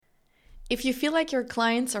if you feel like your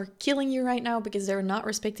clients are killing you right now because they're not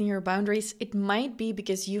respecting your boundaries, it might be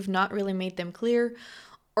because you've not really made them clear,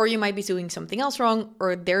 or you might be doing something else wrong,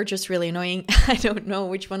 or they're just really annoying. I don't know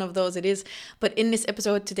which one of those it is. But in this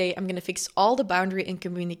episode today, I'm going to fix all the boundary and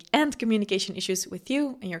communication issues with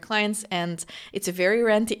you and your clients. And it's a very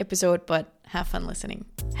ranty episode, but have fun listening.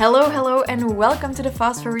 Hello, and welcome to the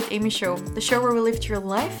Fast Forward Amy Show, the show where we lift your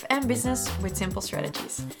life and business with simple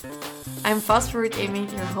strategies. I'm Fast Forward Amy,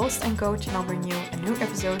 your host and coach, and I'll bring you a new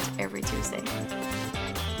episode every Tuesday.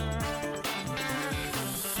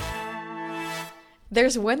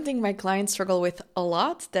 There's one thing my clients struggle with a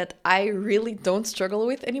lot that I really don't struggle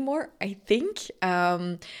with anymore, I think.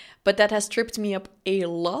 But that has tripped me up a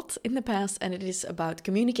lot in the past, and it is about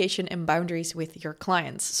communication and boundaries with your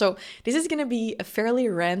clients. So this is going to be a fairly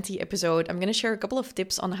ranty episode. I'm going to share a couple of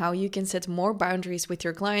tips on how you can set more boundaries with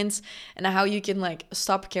your clients and how you can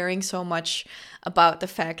stop caring so much about the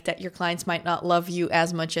fact that your clients might not love you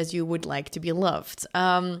as much as you would like to be loved.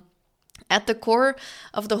 At the core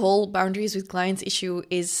of the whole boundaries with clients issue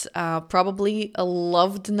is probably a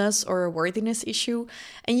lovedness or a worthiness issue.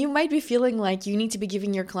 And you might be feeling like you need to be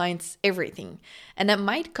giving your clients everything. And that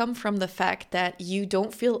might come from the fact that you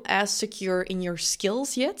don't feel as secure in your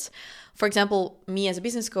skills yet. For example, me as a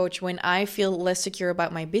business coach, when I feel less secure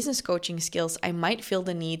about my business coaching skills, I might feel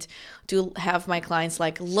the need to have my clients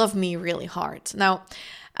love me really hard. Now,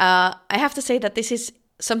 I have to say that this is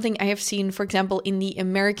something I have seen, for example, in the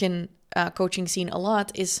American coaching scene a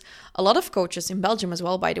lot of coaches in Belgium as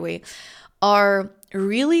well, by the way, are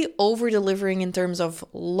really over-delivering in terms of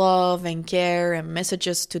love and care and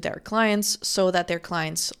messages to their clients so that their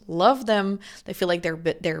clients love them, they feel like they're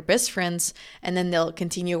their best friends, and then they'll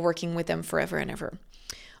continue working with them forever and ever.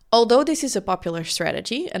 Although this is a popular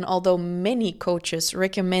strategy, and although many coaches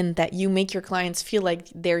recommend that you make your clients feel like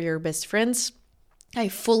they're your best friends, I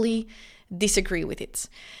fully disagree with it.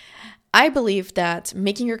 I believe that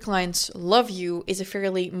making your clients love you is a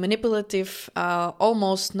fairly manipulative,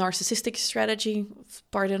 almost narcissistic strategy,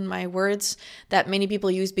 pardon my words, that many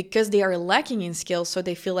people use because they are lacking in skills. So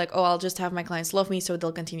they feel like, oh, I'll just have my clients love me so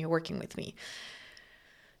they'll continue working with me.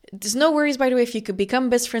 There's no worries, by the way, if you could become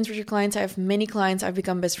best friends with your clients. I have many clients I've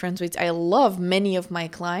become best friends with. I love many of my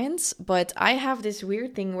clients, but I have this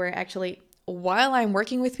weird thing where actually, while I'm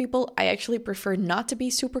working with people, I actually prefer not to be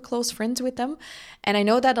super close friends with them. And I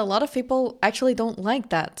know that a lot of people actually don't like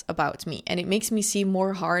that about me. And it makes me seem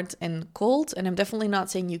more hard and cold. And I'm definitely not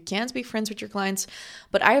saying you can't be friends with your clients.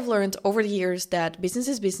 But I've learned over the years that business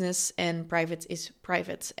is business and private is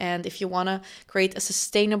private. And if you want to create a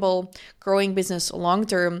sustainable, growing business long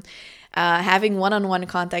term, having one-on-one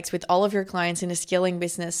contacts with all of your clients in a scaling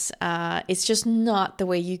business, it's just not the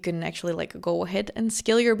way you can actually go ahead and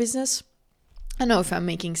scale your business. I don't know if I'm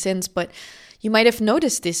making sense, but you might have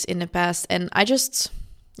noticed this in the past, and I just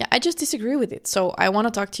disagree with it. So I want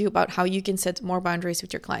to talk to you about how you can set more boundaries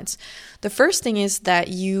with your clients. The first thing is that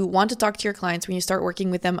you want to talk to your clients when you start working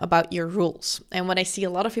with them about your rules. And what I see a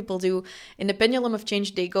lot of people do in the pendulum of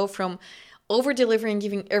change, they go from over-delivering,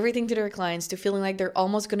 giving everything to their clients to feeling like they're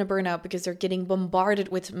almost going to burn out because they're getting bombarded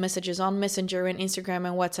with messages on Messenger and Instagram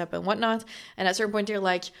and WhatsApp and whatnot. And at a certain point, they're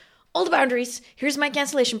like, all the boundaries, here's my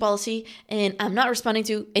cancellation policy, and I'm not responding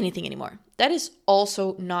to anything anymore. That is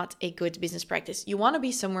also not a good business practice. You want to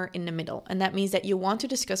be somewhere in the middle, and that means that you want to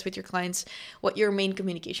discuss with your clients what your main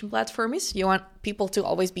communication platform is. You want people to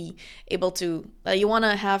always be able to, you want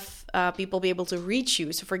to have people be able to reach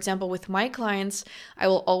you. So for example, with my clients, I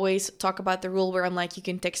will always talk about the rule where I'm like, you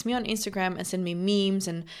can text me on Instagram and send me memes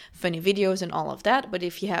and funny videos and all of that. But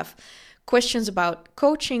if you have questions about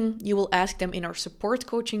coaching, you will ask them in our support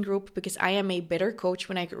coaching group, because I am a better coach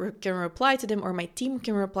when I can reply to them, or my team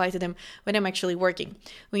can reply to them when I'm actually working.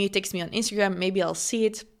 When you text me on Instagram, maybe I'll see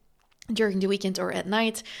it during the weekend or at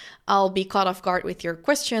night. I'll be caught off guard with your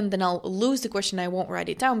question, then I'll lose the question. I won't write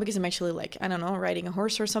it down because I'm actually riding a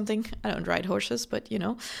horse or something. I don't ride horses, but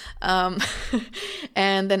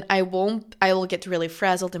and then I will get really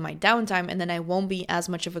frazzled in my downtime, and then I won't be as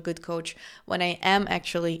much of a good coach when I am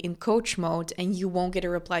actually in coach mode, and you won't get a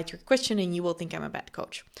reply to your question and you will think I'm a bad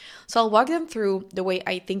coach. So I'll walk them through the way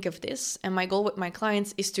I think of this, and my goal with my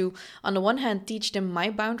clients is to, on the one hand, teach them my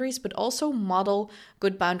boundaries, but also model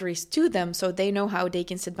good boundaries to them so they know how they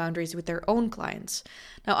can set boundaries with their own clients.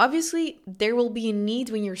 Now, obviously, there will be a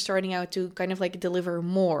need when you're starting out to kind of like deliver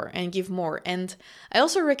more and give more. And I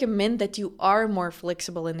also recommend that you are more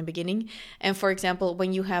flexible in the beginning. And for example,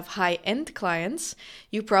 when you have high-end clients,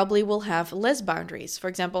 you probably will have less boundaries. For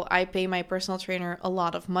example, I pay my personal trainer a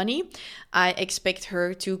lot of money. I expect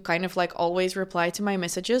her to kind of like always reply to my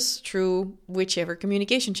messages through whichever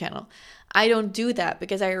communication channel. I don't do that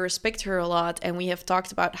because I respect her a lot, and we have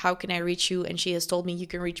talked about how can I reach you, and she has told me you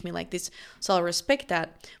can reach me like this, so I'll respect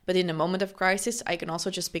that. But in a moment of crisis, I can also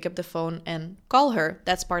just pick up the phone and call her.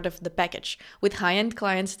 That's part of the package. With high-end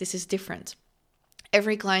clients, this is different.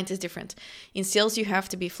 Every client is different. In sales, you have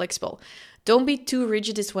to be flexible. Don't be too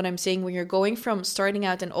rigid is what I'm saying when you're going from starting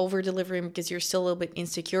out and over-delivering because you're still a little bit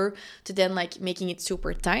insecure to then like making it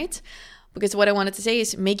super tight. Because what I wanted to say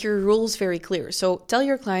is make your rules very clear. So tell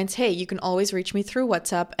your clients, hey, you can always reach me through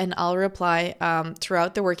WhatsApp and I'll reply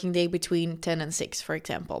throughout the working day between 10 and 6, for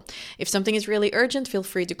example. If something is really urgent, feel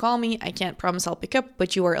free to call me. I can't promise I'll pick up,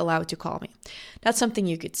 but you are allowed to call me. That's something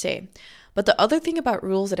you could say. But the other thing about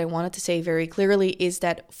rules that I wanted to say very clearly is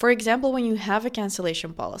that, for example, when you have a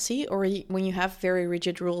cancellation policy or when you have very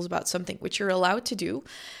rigid rules about something which you're allowed to do,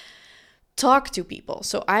 talk to people.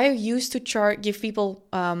 So I used to give people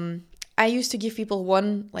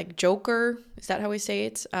one like joker, is that how we say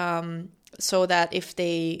it? So that if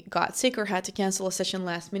they got sick or had to cancel a session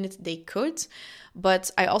last minute, they could. But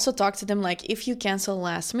I also talked to them like, if you cancel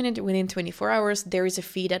last minute within 24 hours, there is a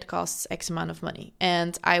fee that costs X amount of money.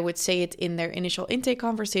 And I would say it in their initial intake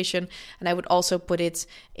conversation, and I would also put it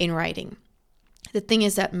in writing. The thing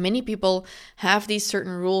is that many people have these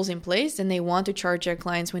certain rules in place and they want to charge their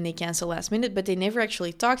clients when they cancel last minute, but they never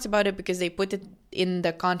actually talked about it because they put it in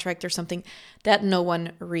the contract or something that no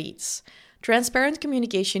one reads. Transparent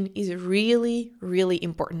communication is really, really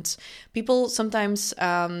important. People sometimes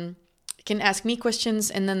can ask me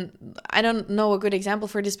questions, and then I don't know a good example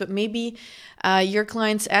for this, but maybe your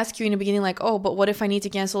clients ask you in the beginning like, oh, but what if I need to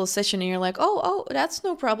cancel a session? And you're like, oh, that's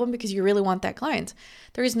no problem because you really want that client.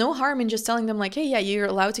 There is no harm in just telling them like, hey, yeah, you're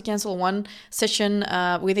allowed to cancel one session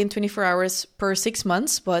within 24 hours per 6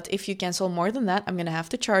 months, but if you cancel more than that, I'm going to have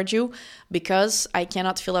to charge you because I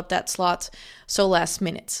cannot fill up that slot so last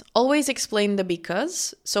minute. Always explain the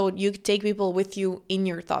because, so you take people with you in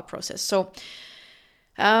your thought process. So,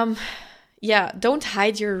 yeah, don't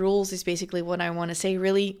hide your rules is basically what I want to say.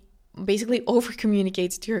 Really, basically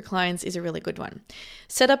over-communicate to your clients is a really good one.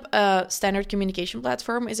 Set up a standard communication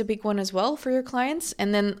platform is a big one as well for your clients.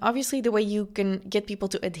 And then obviously the way you can get people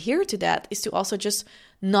to adhere to that is to also just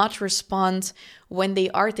not respond when they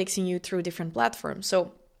are texting you through different platforms.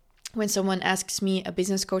 So when someone asks me a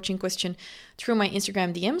business coaching question through my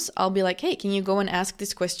Instagram DMs, I'll be like, hey, can you go and ask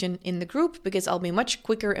this question in the group? Because I'll be much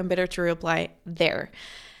quicker and better to reply there.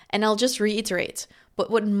 And I'll just reiterate,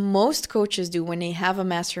 but what most coaches do when they have a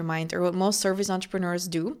mastermind or what most service entrepreneurs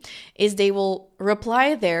do is they will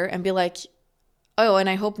reply there and be like, oh, and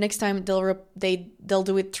I hope next time they'll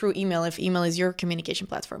do it through email if email is your communication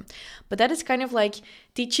platform. But that is kind of like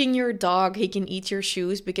teaching your dog he can eat your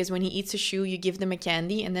shoes because when he eats a shoe, you give them a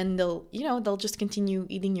candy and then they'll just continue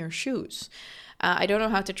eating your shoes. I don't know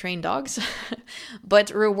how to train dogs, but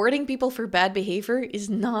rewarding people for bad behavior is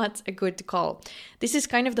not a good call. This is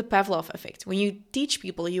kind of the Pavlov effect. When you teach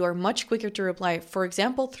people, you are much quicker to reply. For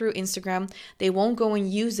example, through Instagram, they won't go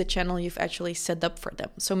and use the channel you've actually set up for them.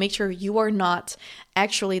 So make sure you are not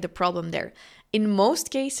actually the problem there. In most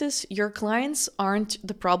cases, your clients aren't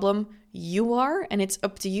the problem, you are, and it's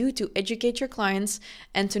up to you to educate your clients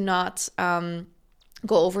and to not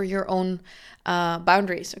go over your own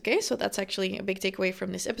boundaries. Okay, so that's actually a big takeaway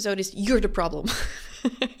from this episode is you're the problem.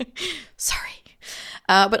 Sorry.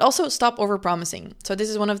 But also stop over-promising. So this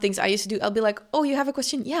is one of the things I used to do. I'll be like, oh, you have a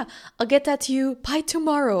question? Yeah, I'll get that to you by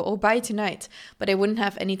tomorrow or by tonight. But I wouldn't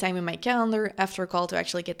have any time in my calendar after a call to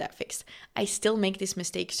actually get that fixed. I still make this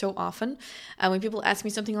mistake so often. When people ask me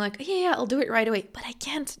something like, yeah, I'll do it right away. But I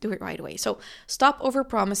can't do it right away. So stop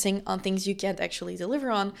over-promising on things you can't actually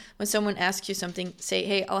deliver on. When someone asks you something, say,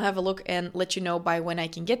 hey, I'll have a look and let you know by when I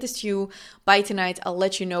can get this to you. By tonight, I'll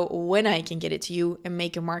let you know when I can get it to you and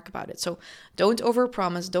make a mark about it. So don't over-promise.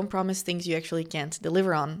 Don't promise things you actually can't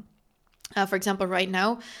deliver on. For example, right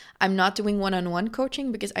now, I'm not doing one-on-one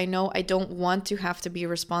coaching because I know I don't want to have to be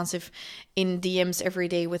responsive in DMs every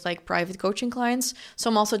day with like private coaching clients. So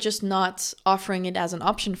I'm also just not offering it as an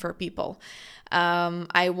option for people.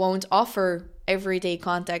 I won't offer everyday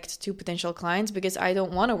contact to potential clients because I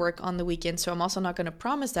don't want to work on the weekend. So I'm also not going to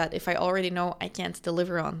promise that if I already know I can't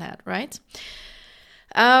deliver on that, right?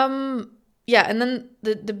 Yeah, and then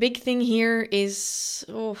the big thing here is,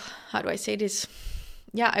 how do I say this?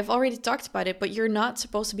 Yeah, I've already talked about it, but you're not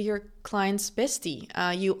supposed to be your client's bestie.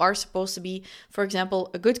 You are supposed to be, for example,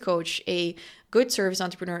 a good coach, a good service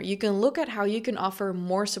entrepreneur. You can look at how you can offer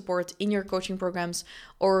more support in your coaching programs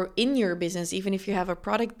or in your business, even if you have a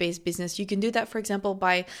product-based business. You can do that, for example,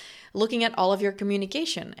 by looking at all of your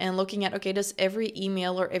communication and looking at, okay, does every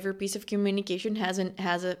email or every piece of communication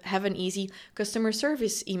have an easy customer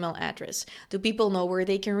service email address? Do people know where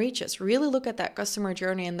they can reach us? Really look at that customer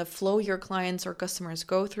journey and the flow your clients or customers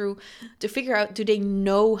go through to figure out, do they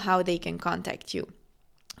know how they can contact you?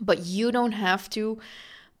 But you don't have to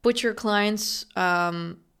put your clients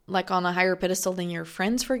like on a higher pedestal than your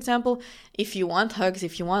friends, for example. If you want hugs,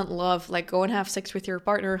 if you want love, like go and have sex with your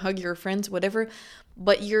partner, hug your friends, whatever.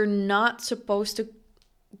 But you're not supposed to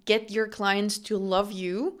get your clients to love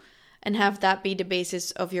you and have that be the basis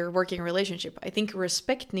of your working relationship. I think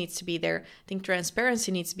respect needs to be there. I think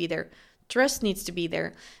transparency needs to be there. Trust needs to be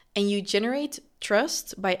there. And you generate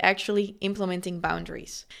trust by actually implementing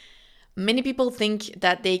boundaries. Many people think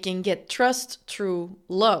that they can get trust through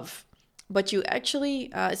love, but you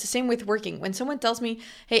actually, it's the same with working. When someone tells me,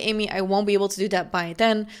 hey, Amy, I won't be able to do that by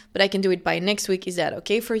then, but I can do it by next week. Is that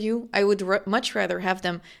okay for you? I would much rather have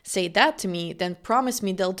them say that to me than promise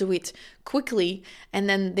me they'll do it quickly. And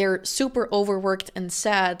then they're super overworked and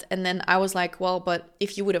sad. And then I was like, well, but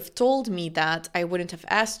if you would have told me that, I wouldn't have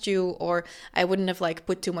asked you, or I wouldn't have like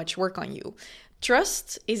put too much work on you.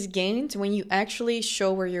 Trust is gained when you actually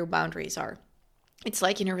show where your boundaries are. It's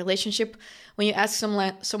like in a relationship, when you ask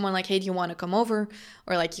someone like, hey, do you want to come over?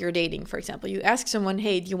 Or like you're dating, for example. You ask someone,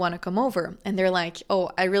 hey, do you want to come over? And they're like, oh,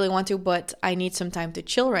 I really want to, but I need some time to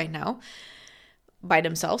chill right now. By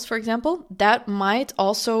themselves, for example, that might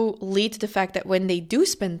also lead to the fact that when they do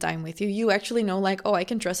spend time with you, you actually know like, oh, I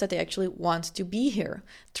can trust that they actually want to be here.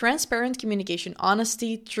 Transparent communication,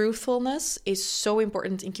 honesty, truthfulness is so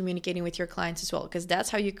important in communicating with your clients as well, because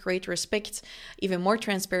that's how you create respect, even more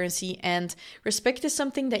transparency. And respect is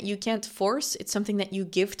something that you can't force. It's something that you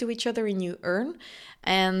give to each other and you earn.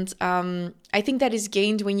 And I think that is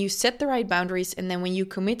gained when you set the right boundaries, and then when you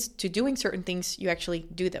commit to doing certain things, you actually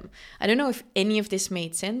do them. I don't know if any of this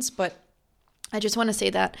made sense, but I just want to say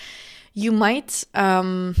that you might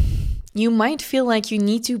feel like you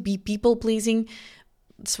need to be people pleasing.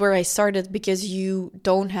 It's where I started, because you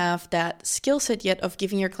don't have that skill set yet of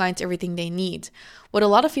giving your clients everything they need. What a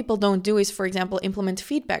lot of people don't do is, for example, implement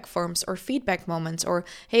feedback forms or feedback moments, or,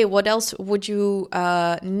 hey, what else would you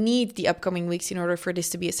need the upcoming weeks in order for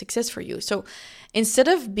this to be a success for you? So instead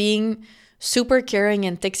of being super caring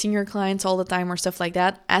and texting your clients all the time or stuff like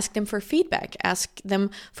that, ask them for feedback, ask them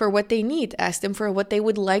for what they need, ask them for what they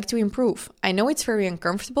would like to improve. I know it's very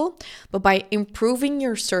uncomfortable, but by improving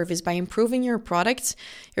your service, by improving your products,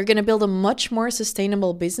 you're going to build a much more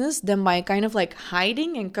sustainable business than by kind of like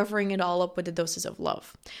hiding and covering it all up with the doses of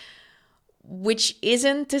love. Which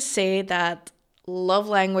isn't to say that love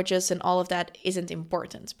languages and all of that isn't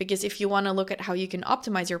important, because if you want to look at how you can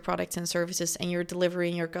optimize your products and services and your delivery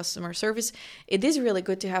and your customer service, it is really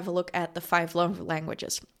good to have a look at the 5 love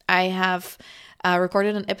languages. I have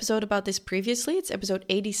recorded an episode about this previously. It's episode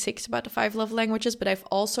 86 about the 5 love languages, but I've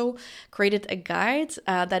also created a guide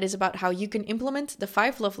that is about how you can implement the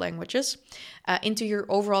 5 love languages into your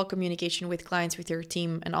overall communication with clients, with your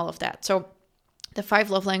team, and all of that. So The 5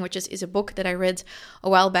 Love Languages is a book that I read a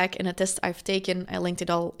while back and a test I've taken. I linked it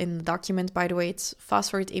all in the document, by the way. It's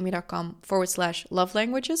fastforwardamy.com/love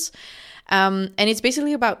languages. And it's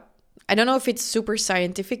basically about, I don't know if it's super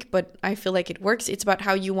scientific, but I feel like it works. It's about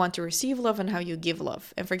how you want to receive love and how you give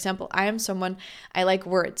love. And for example, I am someone, I like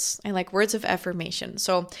words. I like words of affirmation.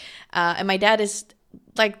 So, and my dad is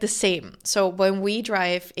like the same. So when we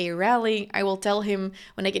drive a rally, I will tell him,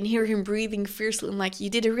 when I can hear him breathing fiercely, I'm like, you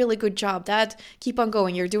did a really good job, Dad. Keep on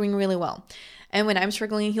going. You're doing really well. And when I'm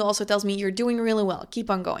struggling, he also tells me, you're doing really well. Keep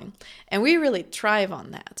on going. And we really thrive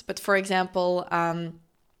on that. But for example,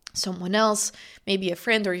 someone else, maybe a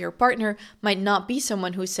friend or your partner, might not be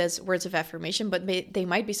someone who says words of affirmation, but they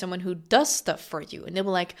might be someone who does stuff for you. And they'll be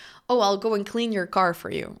like, oh, I'll go and clean your car for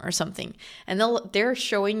you or something. And they're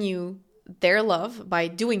showing you their love by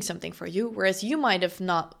doing something for you, whereas you might have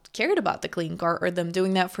not cared about the clean car or them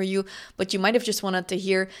doing that for you, but you might have just wanted to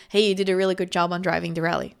hear, hey, you did a really good job on driving the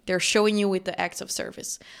rally. They're showing you with the acts of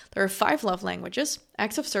service. There are 5 love languages: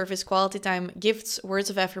 acts of service, quality time, gifts, words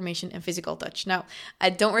of affirmation, and physical touch. Now, I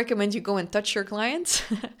don't recommend you go and touch your clients,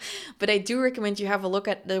 but I do recommend you have a look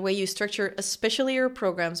at the way you structure, especially your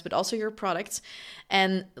programs, but also your products,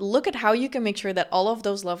 and look at how you can make sure that all of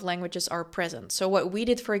those love languages are present. So what we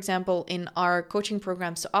did, for example, in our coaching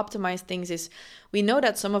programs to optimize things is, we know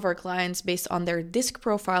that some of of our clients, based on their DISC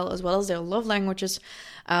profile as well as their love languages,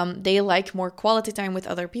 they like more quality time with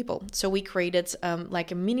other people. So we created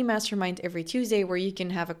like a mini mastermind every Tuesday where you can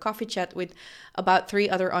have a coffee chat with about 3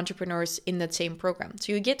 other entrepreneurs in that same program.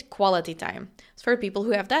 So you get quality time. It's for people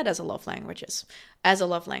who have that as a love language.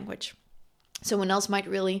 Someone else might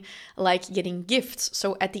really like getting gifts.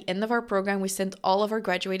 So at the end of our program, we sent all of our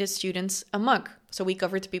graduated students a mug. So we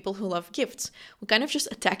covered people who love gifts. We kind of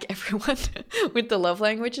just attack everyone with the love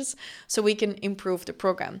languages so we can improve the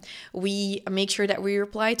program. We make sure that we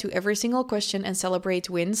reply to every single question and celebrate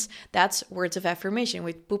wins. That's words of affirmation.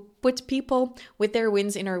 We put people with their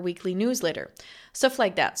wins in our weekly newsletter. Stuff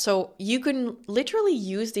like that. So you can literally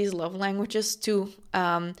use these love languages to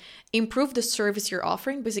improve the service you're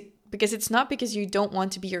offering, because it's not because you don't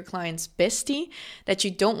want to be your client's bestie that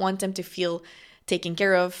you don't want them to feel taken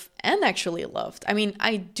care of and actually loved. I mean,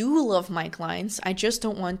 I do love my clients. I just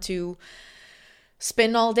don't want to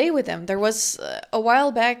spend all day with them. There was a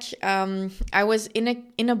while back, I was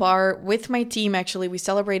in a bar with my team. Actually, we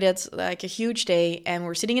celebrated like a huge day, and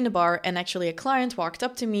we're sitting in the bar, and actually a client walked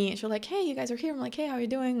up to me and she was like, "Hey, you guys are here." I'm like, "Hey, how are you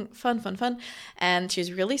doing?" Fun. And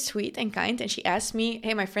she's really sweet and kind, and she asked me,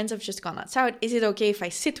 "Hey, my friends have just gone outside. Is it okay if I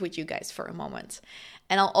sit with you guys for a moment?"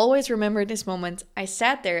 And I'll always remember this moment. I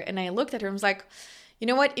sat there and I looked at her and was like, "You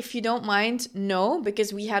know what? If you don't mind, no,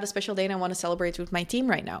 because we had a special day and I want to celebrate with my team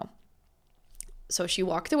right now." So she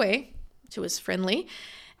walked away. She was friendly.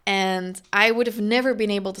 And I would have never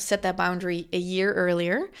been able to set that boundary a year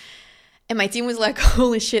earlier. And my team was like,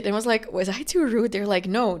 "Holy shit." And I was like, "Was I too rude?" They're like,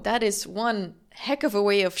 "No, that is one heck of a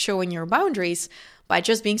way of showing your boundaries by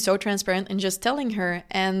just being so transparent and just telling her."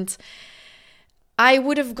 And I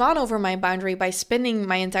would have gone over my boundary by spending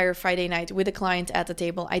my entire Friday night with a client at the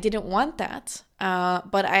table. I didn't want that.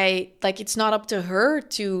 But it's not up to her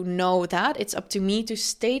to know that. It's up to me to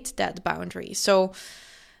state that boundary. So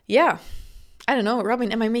yeah, I don't know,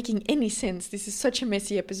 Robin, am I making any sense? This is such a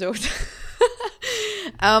messy episode.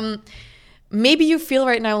 Maybe you feel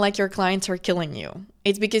right now like your clients are killing you.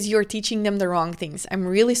 It's because you're teaching them the wrong things. I'm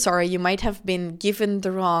really sorry. You might have been given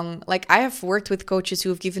the wrong, like I have worked with coaches who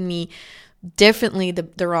have given me definitely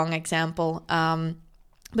the wrong example.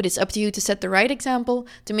 But it's up to you to set the right example,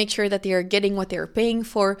 to make sure that they are getting what they're paying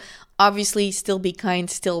for. Obviously, still be kind,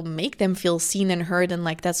 still make them feel seen and heard, and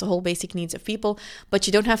like that's the whole basic needs of people. But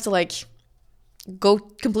you don't have to like go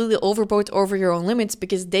completely overboard over your own limits,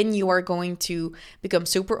 because then you are going to become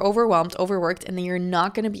super overwhelmed, overworked, and then you're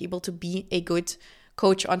not going to be able to be a good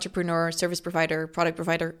coach, entrepreneur, service provider, product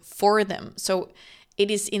provider for them. So it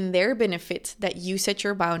is in their benefit that you set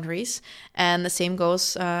your boundaries, and the same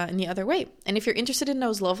goes in the other way. And if you're interested in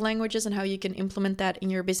those love languages and how you can implement that in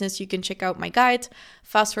your business, you can check out my guide,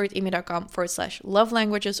 fastforwardamy.com/love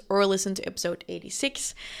languages, or listen to episode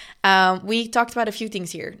 86. We talked about a few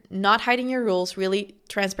things here. Not hiding your rules, really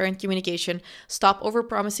transparent communication. Stop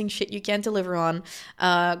overpromising shit you can't deliver on.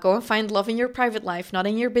 Go and find love in your private life, not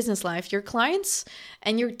in your business life. Your clients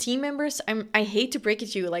and your team members, I hate to break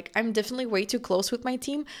it to you, like I'm definitely way too close with my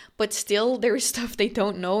team, but still there is stuff they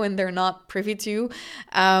don't know and they're not privy to.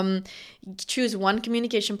 Choose one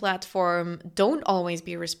communication platform. Don't always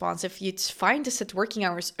be responsive. It's fine to set working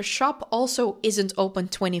hours. A shop also isn't open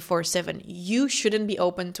 24/7. You shouldn't be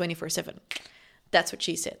open 24/7. That's what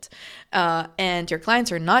she said. And your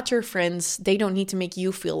clients are not your friends. They don't need to make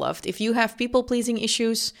you feel loved. If you have people-pleasing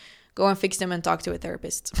issues, go and fix them and talk to a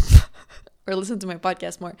therapist. Or listen to my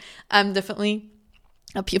podcast more. I'm definitely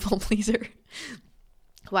a people pleaser.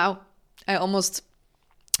 Wow. I almost,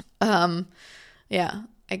 I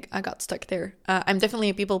got stuck there. I'm definitely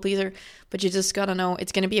a people pleaser, but you just gotta know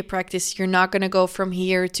it's gonna be a practice. You're not gonna go from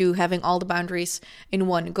here to having all the boundaries in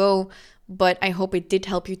one go. But I hope it did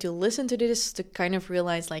help you to listen to this, to kind of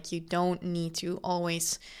realize like you don't need to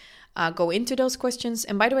always go into those questions.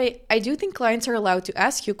 And by the way, I do think clients are allowed to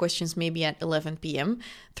ask you questions maybe at 11 p.m.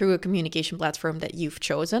 through a communication platform that you've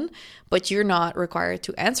chosen, but you're not required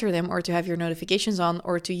to answer them or to have your notifications on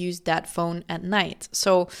or to use that phone at night.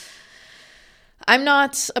 So I'm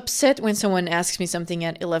not upset when someone asks me something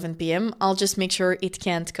at 11 p.m. I'll just make sure it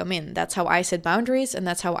can't come in. That's how I set boundaries, and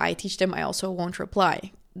that's how I teach them. I also won't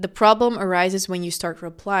reply. The problem arises when you start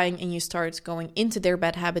replying and you start going into their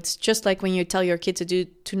bad habits, just like when you tell your kid to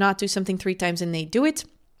not do something 3 times and they do it,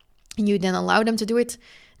 and you then allow them to do it.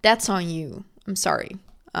 That's on you. I'm sorry.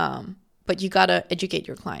 But you gotta educate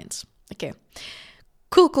your clients. Okay.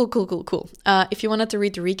 Cool. If you wanted to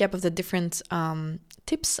read the recap of the different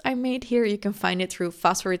tips I made here, you can find it through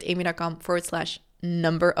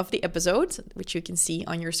fastforwardamy.com/number of the episode, which you can see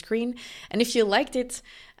on your screen. And if you liked it,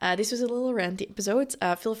 This was a little ranty episode.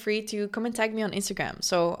 Feel free to come and tag me on Instagram.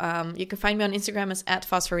 So you can find me on Instagram as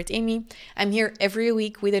 @FastForwardAmy. I'm here every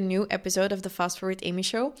week with a new episode of the Fast Forward Amy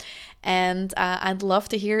Show. And I'd love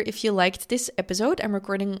to hear if you liked this episode. I'm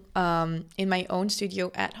recording in my own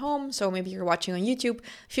studio at home. So maybe you're watching on YouTube.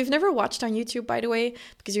 If you've never watched on YouTube, by the way,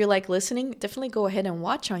 because you're like listening, definitely go ahead and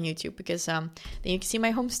watch on YouTube, because then you can see my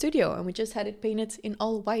home studio. And we just had it painted in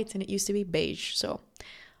all white and it used to be beige. So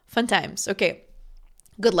fun times. Okay.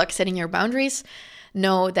 Good luck setting your boundaries.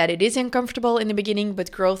 Know that it is uncomfortable in the beginning,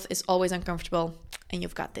 but growth is always uncomfortable, and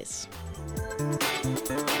you've got this.